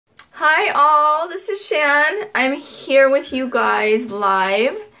Hi all, this is Shan. I'm here with you guys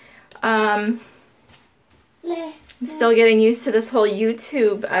live. I'm still getting used to this whole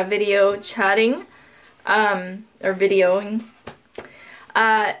YouTube video chatting, or videoing.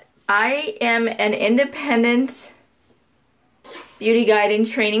 I am an independent beauty guide in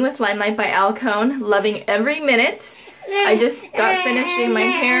training with Limelight by Alcone, loving every minute. I just got finished doing my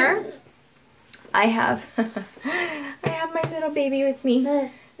hair. I have my little baby with me.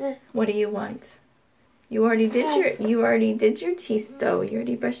 What do you want? You already did your teeth though. You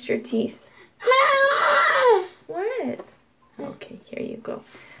already brushed your teeth. What? Okay, here you go.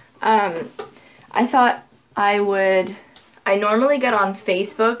 I thought I normally get on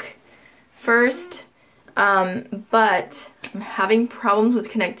Facebook first, but I'm having problems with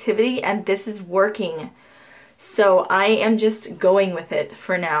connectivity and this is working. So I am just going with it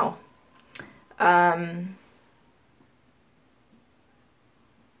for now.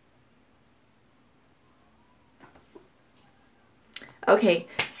 Okay,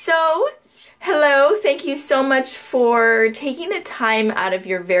 so hello, thank you so much for taking the time out of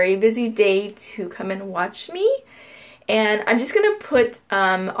your very busy day to come and watch me. And I'm just gonna put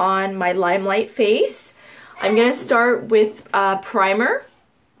on my Limelight face. I'm gonna start with primer.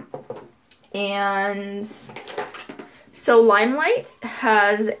 And so Limelight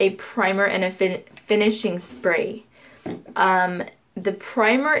has a primer and a finishing spray. The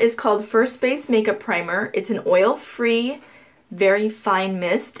primer is called First Base Makeup Primer. It's an oil-free, very fine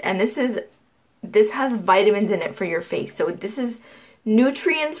mist, and this has vitamins in it for your face. So this is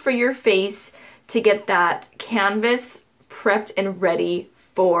nutrients for your face to get that canvas prepped and ready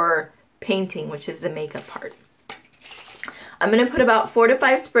for painting, which is the makeup part. I'm gonna put about 4 to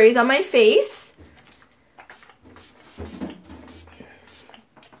 5 sprays on my face.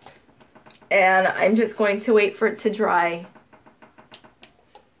 And I'm just going to wait for it to dry.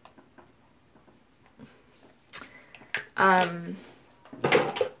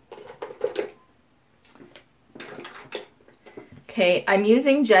 Okay, I'm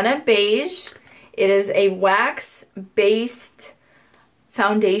using Jenna Beige. It is a wax-based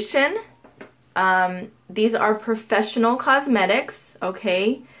foundation. These are Professional Cosmetics,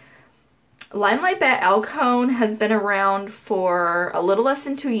 okay? Limelight by Alcone has been around for a little less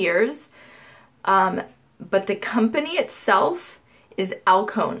than 2 years, but the company itself is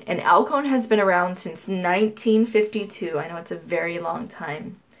Alcone, and Alcone has been around since 1952. I know it's a very long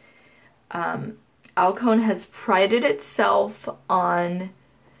time. Alcone has prided itself on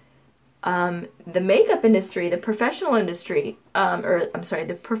the makeup industry, the professional industry,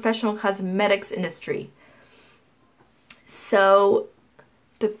 the professional cosmetics industry. So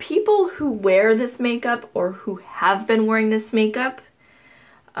the people who wear this makeup or who have been wearing this makeup,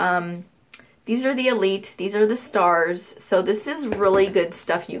 these are the elite, these are the stars. So this is really good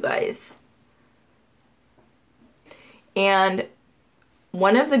stuff, you guys. And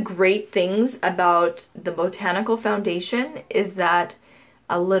one of the great things about the Botanical Foundation is that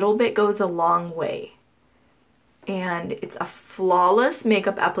a little bit goes a long way. And it's a flawless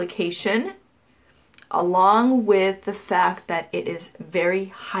makeup application, along with the fact that it is very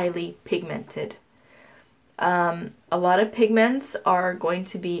highly pigmented. A lot of pigments are going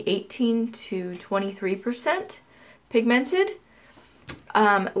to be 18 to 23% pigmented.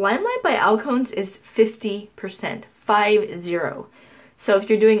 Limelight by Alcone's is 50%, 50. So if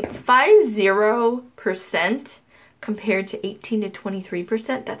you're doing 50% compared to 18 to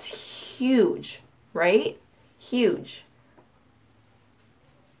 23%, that's huge, right? Huge.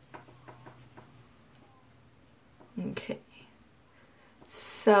 Okay.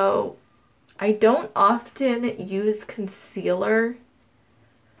 So I don't often use concealer,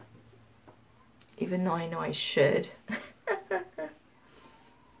 even though I know I should.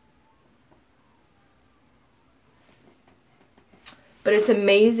 But it's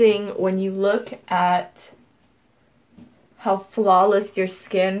amazing when you look at how flawless your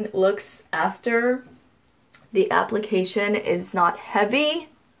skin looks after the application. Is not heavy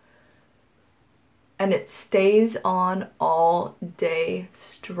and it stays on all day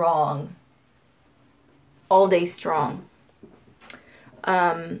strong. All day strong.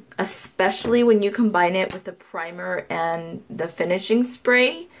 Especially when you combine it with the primer and the finishing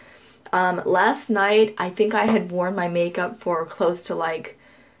spray. Last night, I think I had worn my makeup for close to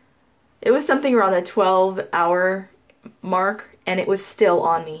it was something around the 12-hour mark, and it was still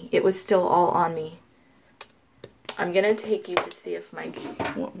on me. It was still all on me. I'm gonna take you to see if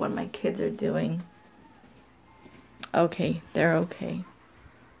what my kids are doing. Okay, they're okay.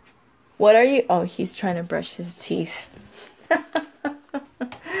 What are you? Oh, he's trying to brush his teeth.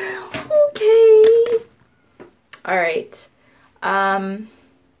 Okay. All right.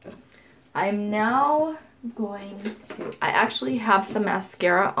 I'm now going to, I actually have some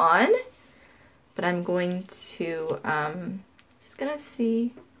mascara on, but I'm going to, just gonna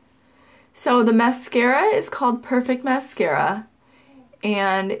see. So the mascara is called Perfect Mascara,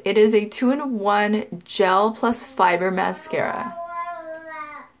 and it is a 2-in-1 gel plus fiber mascara.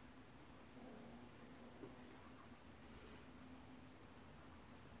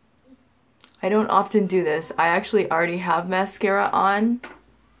 I don't often do this. I actually already have mascara on.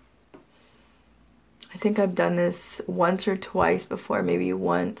 I think I've done this once or twice before, maybe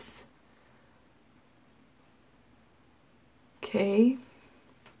once. Okay.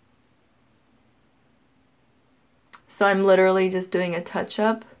 So I'm literally just doing a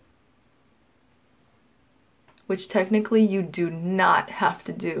touch-up, which technically you do not have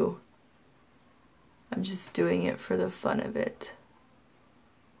to do. I'm just doing it for the fun of it.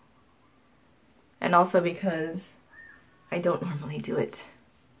 And also because I don't normally do it.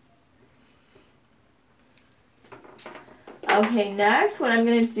 Okay, next what I'm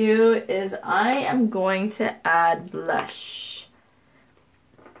going to do is I am going to add blush.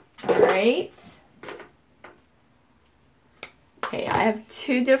 Alright. Okay, I have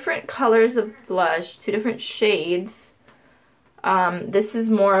 2 different colors of blush, 2 different shades. This is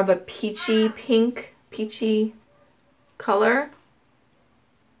more of a peachy pink, peachy color.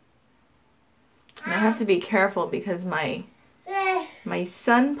 And I have to be careful because my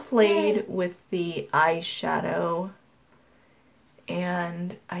son played with the eyeshadow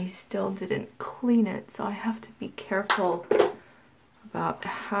and I still didn't clean it, so I have to be careful about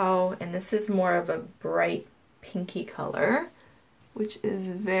how, and this is more of a bright pinky color, which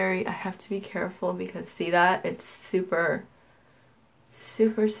is very, I have to be careful because see that? It's super,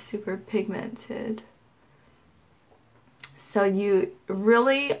 super, super pigmented. So you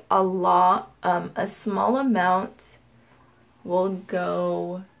really, a small amount will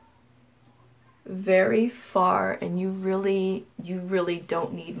go very far, and you really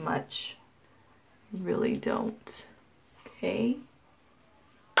don't need much. You really don't. Okay.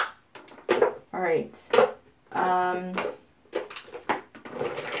 All right. I'm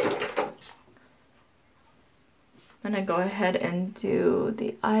gonna go ahead and do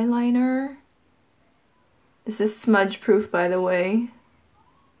the eyeliner. This is smudge proof, by the way.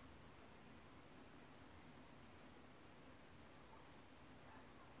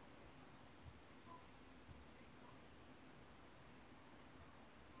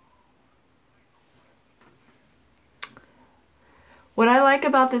 What I like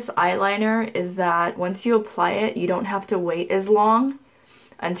about this eyeliner is that once you apply it, you don't have to wait as long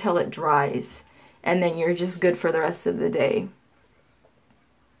until it dries, and then you're just good for the rest of the day.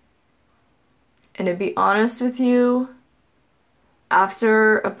 And to be honest with you,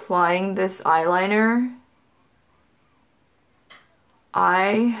 after applying this eyeliner,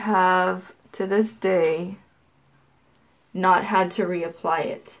 I have, to this day, not had to reapply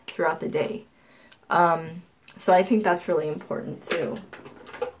it throughout the day. So I think that's really important too.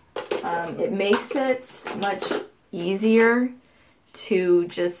 It makes it much easier to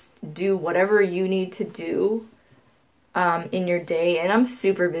just do whatever you need to do in your day. And I'm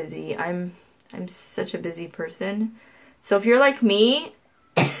super busy. I'm such a busy person. So if you're like me,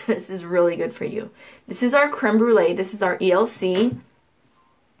 this is really good for you. This is our creme brulee. This is our ELC.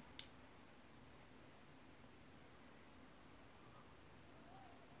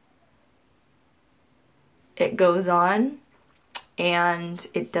 It goes on and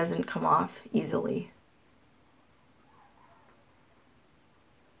it doesn't come off easily.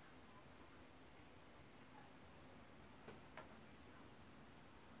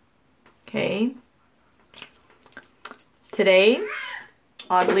 Okay. Today,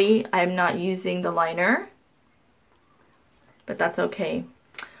 oddly, I'm not using the liner, but that's okay.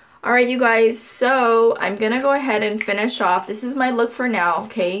 All right, you guys, so I'm gonna go ahead and finish off. This is my look for now,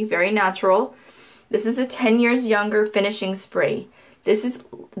 okay? Very natural. This is a 10 years younger finishing spray. This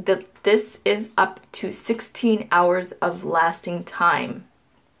is up to 16 hours of lasting time.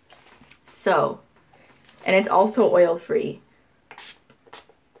 So, and it's also oil-free.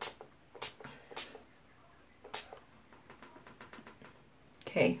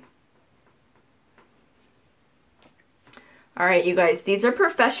 Okay. All right, you guys, these are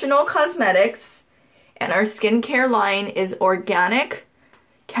professional cosmetics, and our skincare line is organic,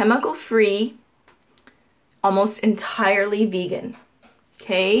 chemical-free, almost entirely vegan.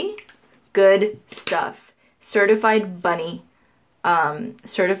 Okay, good stuff. Certified bunny,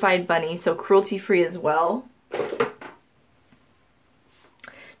 so cruelty-free as well.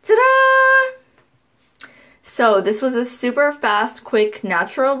 Ta-da! So this was a super fast, quick,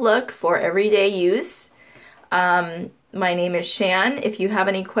 natural look for everyday use. My name is Shan. If you have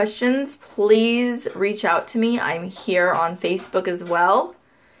any questions, please reach out to me. I'm here on Facebook as well.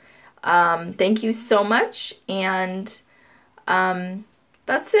 Thank you so much, and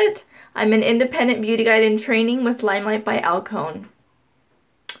that's it. I'm an independent beauty guide in training with Limelight by Alcone.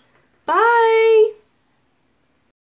 Bye!